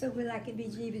can be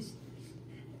Jeeves.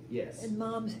 Yes. And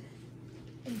moms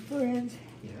and friends.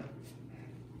 Yeah.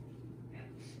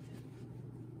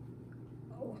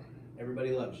 Oh.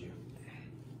 Everybody loves you.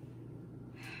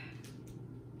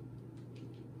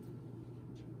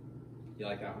 You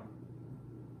like that one?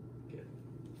 Good.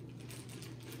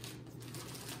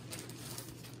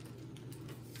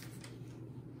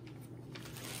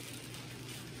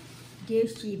 Dear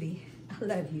Chibi, I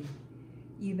love you.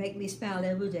 You make me smile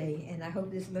every day, and I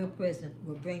hope this little present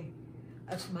will bring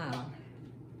a smile.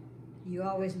 You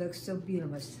always look so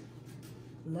beautiful.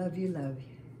 Love you, love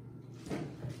you.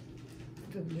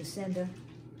 From Lucinda,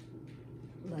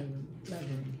 loving.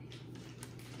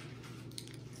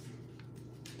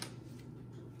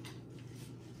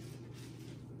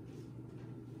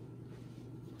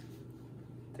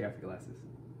 Take off your glasses.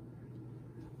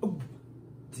 Oh,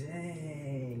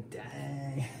 dang.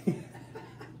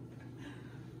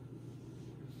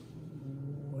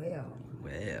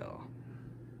 Well.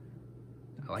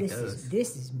 I like those.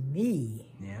 This is me.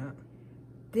 Yeah.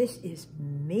 This is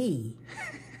me.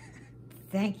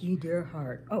 Thank you, dear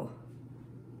heart. Oh,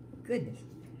 goodness.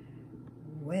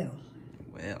 Well.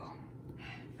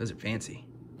 Those are fancy.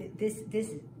 This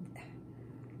is.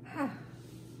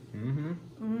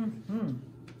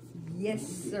 Yes,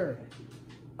 sir.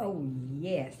 Oh,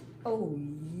 yes. Oh,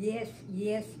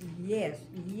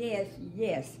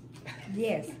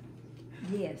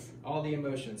 yes. All the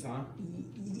emotions, huh?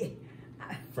 Yeah.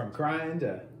 From crying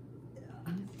to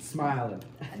smiling.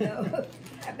 No,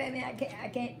 I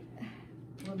can't.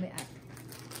 Well, I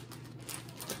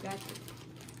got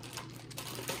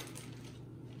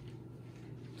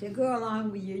to go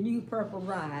along with your new purple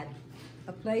ride,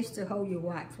 a place to hold your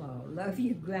white claw. Love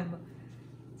you, Grandma,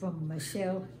 from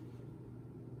Michelle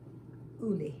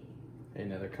Uli.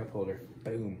 Another cup holder.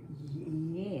 Boom.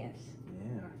 Yes.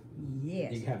 Yeah.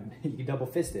 Yes. You can double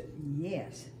fist it.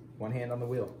 Yes. One hand on the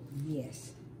wheel.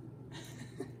 Yes.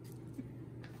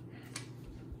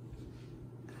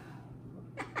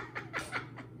 All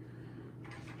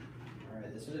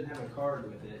right, this one didn't have a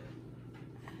card with it.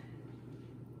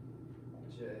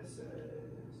 It just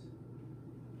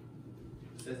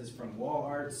says it's from Wall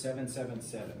Art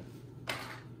 777.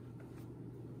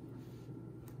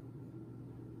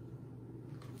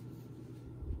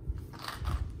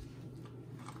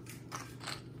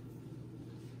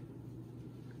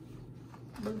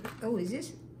 Oh, is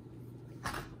this?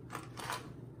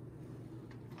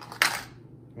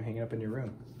 I'm hanging up in your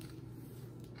room.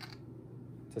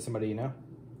 Is that somebody you know?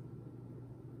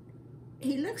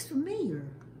 He looks familiar.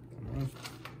 I don't know.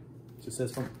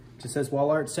 Just says Wall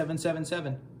Art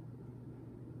 777.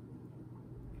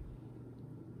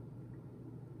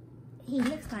 He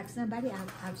looks like somebody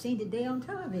I've seen today on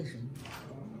television.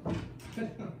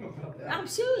 I'm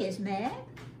serious, man.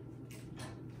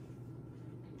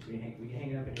 We can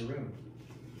hang it up in your room.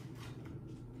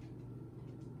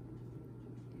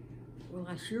 Well,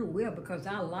 I sure will, because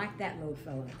I like that little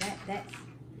fella. That's.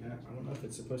 Yeah, I don't know if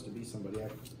it's supposed to be somebody.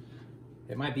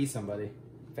 It might be somebody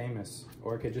famous,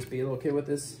 or it could just be a little kid with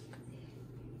this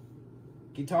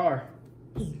guitar.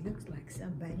 He looks like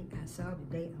somebody I saw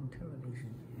today on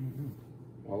television.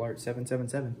 Wallart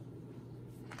 777.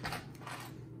 Let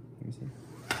me see.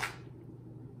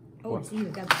 Oh, What? see, you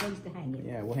got the place to hang it.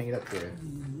 Yeah, we'll hang it up for you.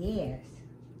 Yes.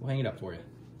 We'll hang it up for you.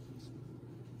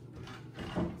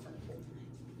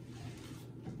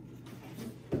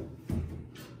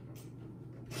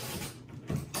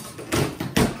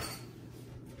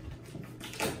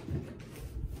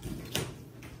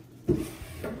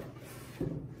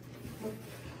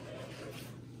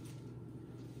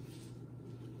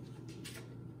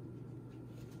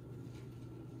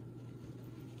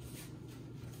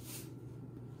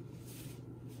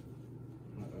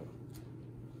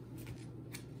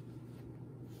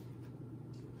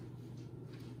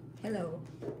 Hello,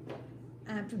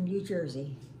 I'm from New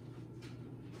Jersey.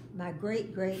 My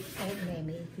great-great Aunt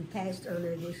Mamie, who passed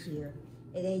earlier this year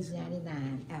at age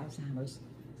 99, Alzheimer's,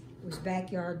 was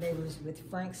backyard neighbors with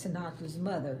Frank Sinatra's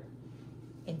mother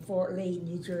in Fort Lee,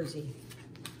 New Jersey.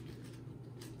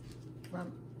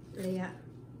 From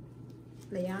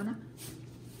Liana?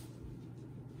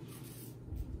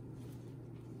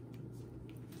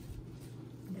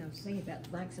 I was thinking about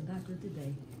Frank Sinatra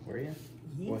today. Were you?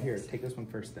 Yes. Well, here, take this one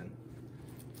first then.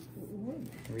 What?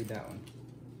 Read that one.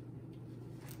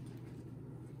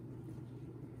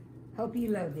 Hope you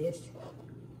love this.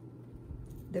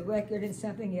 The record and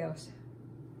something else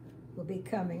will be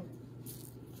coming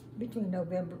between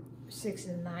November 6th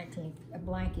and 19th. A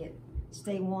blanket.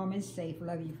 Stay warm and safe.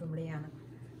 Love you from Liana.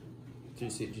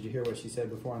 Did you hear what she said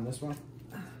before on this one?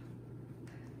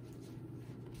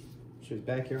 She was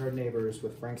backyard neighbors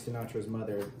with Frank Sinatra's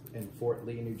mother in Fort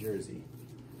Lee, New Jersey.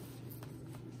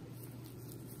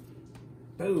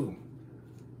 Boom.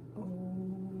 Oh,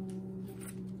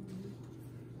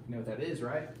 You know what that is,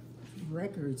 right?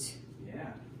 records.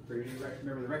 Yeah.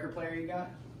 Remember the record player you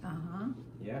got? Uh-huh.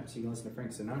 Yeah, so you can listen to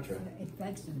Frank Sinatra.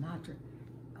 Frank Sinatra.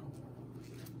 Oh.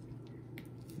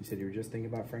 You said you were just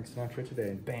thinking about Frank Sinatra today,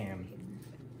 and bam.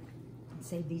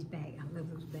 Save these bags. I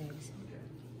love those bags.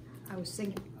 Okay. I was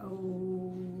singing,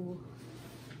 oh,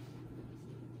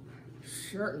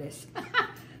 shirtless.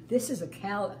 This is a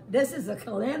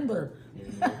calendar.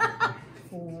 Whoa.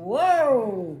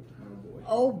 Oh boy.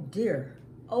 Oh dear.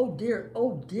 Oh dear.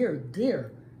 Oh dear,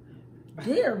 dear.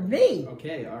 Dear me.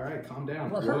 Okay, all right, calm down.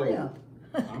 Well, Whoa. hurry up.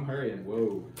 I'm hurrying.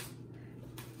 Whoa.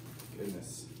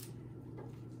 Goodness.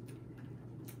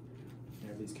 You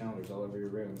have these calendars all over your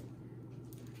room.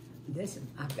 Listen,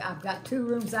 I've got 2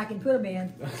 rooms I can put them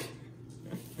in.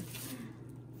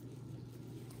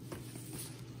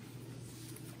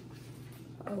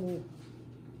 Oh.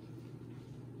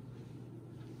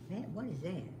 What is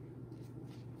that?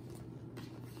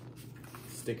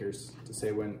 Stickers to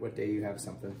say what day you have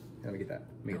something. Let me get that.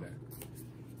 Let me get that.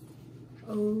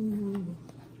 Oh.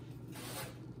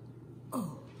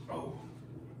 Oh. Oh.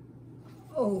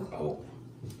 Oh. Oh.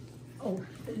 Oh.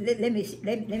 Let me see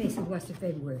what's the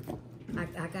February. I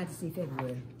got to see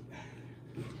February.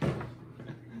 I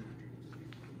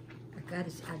got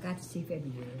to see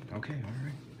February. Okay, all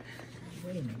right.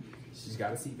 Wait a minute. She's got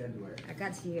to see February. I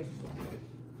got to see February.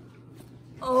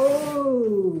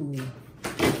 Oh.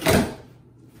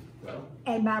 Well.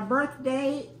 And my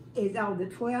birthday is on the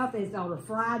 12th. It's on a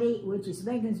Friday, which is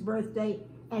Lincoln's birthday,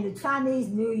 and the Chinese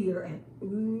New Year. And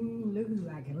ooh, look who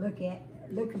I can look at.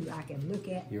 Look who I can look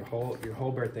at. Your whole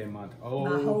birthday month. Oh.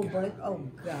 My whole God. birthday. Oh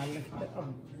God! Look.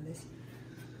 Oh, this.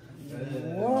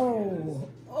 Whoa!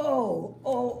 Oh!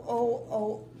 Oh! Oh!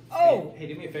 Oh! Oh! Hey,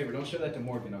 do me a favor. Don't show that to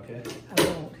Morgan, okay? I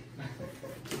won't.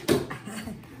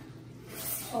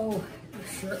 Oh,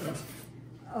 shirtless.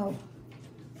 Oh.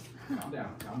 Calm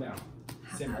down. Calm down.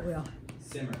 Simmer. I will.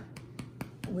 Simmer.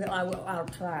 Well, I will. I'll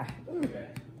try. Okay.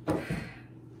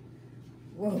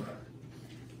 Whoa.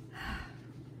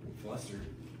 Flustered.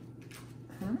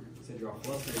 Huh? Said you're all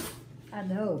flustered. I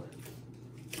know.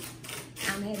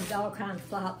 I'm having all kinds of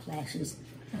thought flashes.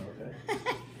 Okay.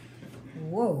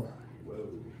 Whoa. Whoa.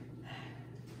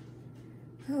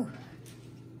 Whew.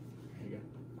 There you go.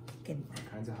 Can- All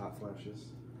kinds of hot flashes.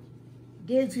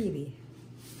 Dear GB,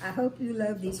 I hope you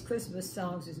love these Christmas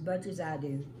songs as much as I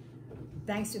do.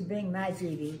 Thanks for being my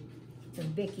GB from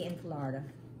Vicky in Florida.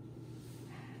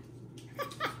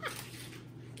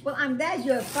 Well, I'm glad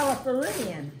you're a fellow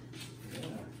Floridian. Yeah.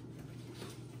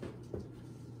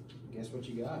 Guess what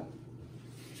you got?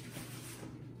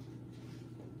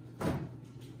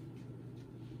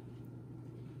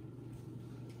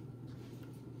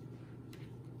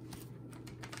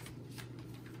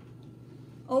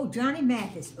 Oh, Johnny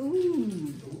Mathis. Ooh.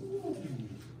 Ooh.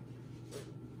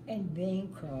 And Bing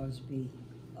Crosby.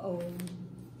 Oh.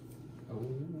 Oh.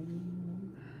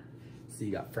 So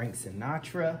you got Frank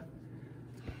Sinatra.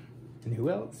 And who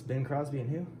else? Ben Crosby and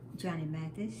who? Johnny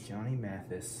Mathis. Johnny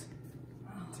Mathis.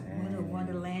 Oh, Dang. Winter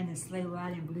Wonderland and Sleigh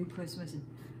Ride and Blue Christmas and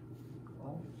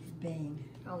Bing.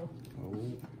 Oh.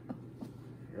 Oh.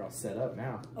 You're all set up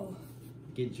now. Oh.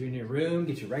 Get you in your room,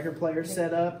 get your record player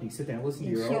set up. You can sit there and listen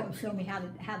to your old. Show me how to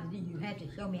do. You have to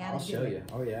show me how to do it. I'll show you.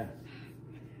 Oh yeah.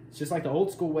 It's just like the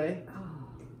old school way. Oh.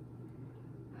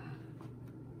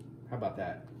 How about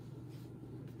that?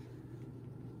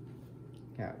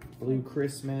 Got Blue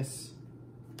Christmas.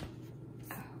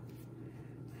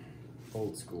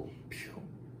 Old school.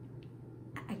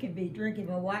 I can be drinking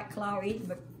my White Claw, eating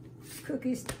my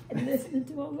cookies, and listening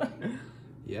to all that.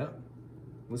 Yep.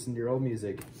 Listen to your old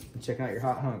music and check out your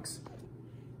hot hunks.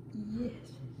 Yes.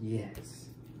 Yes.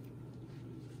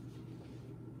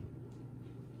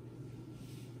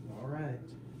 All right.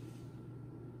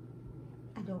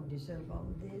 I don't deserve all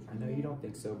of this. I know you don't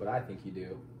think so, but I think you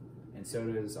do. And so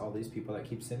does all these people that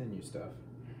keep sending you stuff.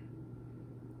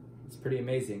 It's pretty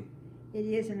amazing. It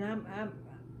is, and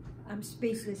I'm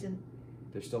speechless, and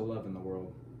There's still love in the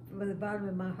world. from the bottom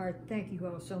of my heart, thank you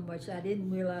all so much. I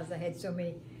didn't realize I had so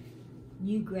many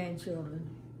new grandchildren,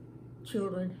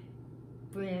 children,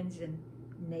 friends, and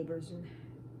neighbors, and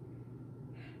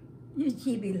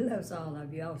GB loves all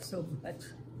of you all so much.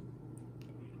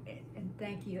 And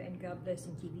thank you, and God bless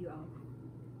and keep you all.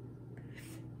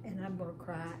 And I'm gonna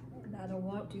cry, and I don't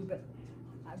want to, but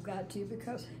I've got to,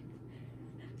 because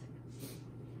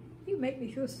you make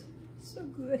me feel so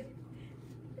good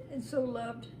and so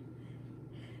loved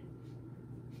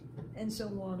and so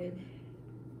wanted.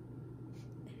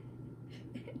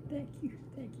 Thank you,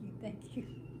 thank you, thank you.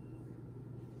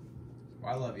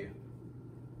 Well, I love you.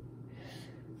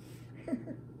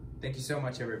 Thank you so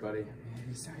much, everybody.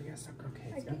 Sorry, you gotta stop.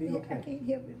 Okay, it's gonna be okay. I can't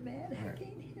help it, man. All right. I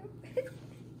can't help it.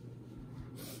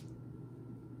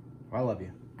 Well, I love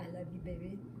you. I love you,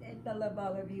 baby. And I love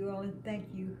all of you all, and thank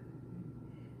you.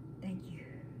 Thank you.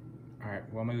 All right,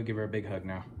 well, I'm gonna go give her a big hug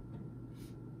now.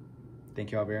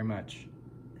 Thank you all very much.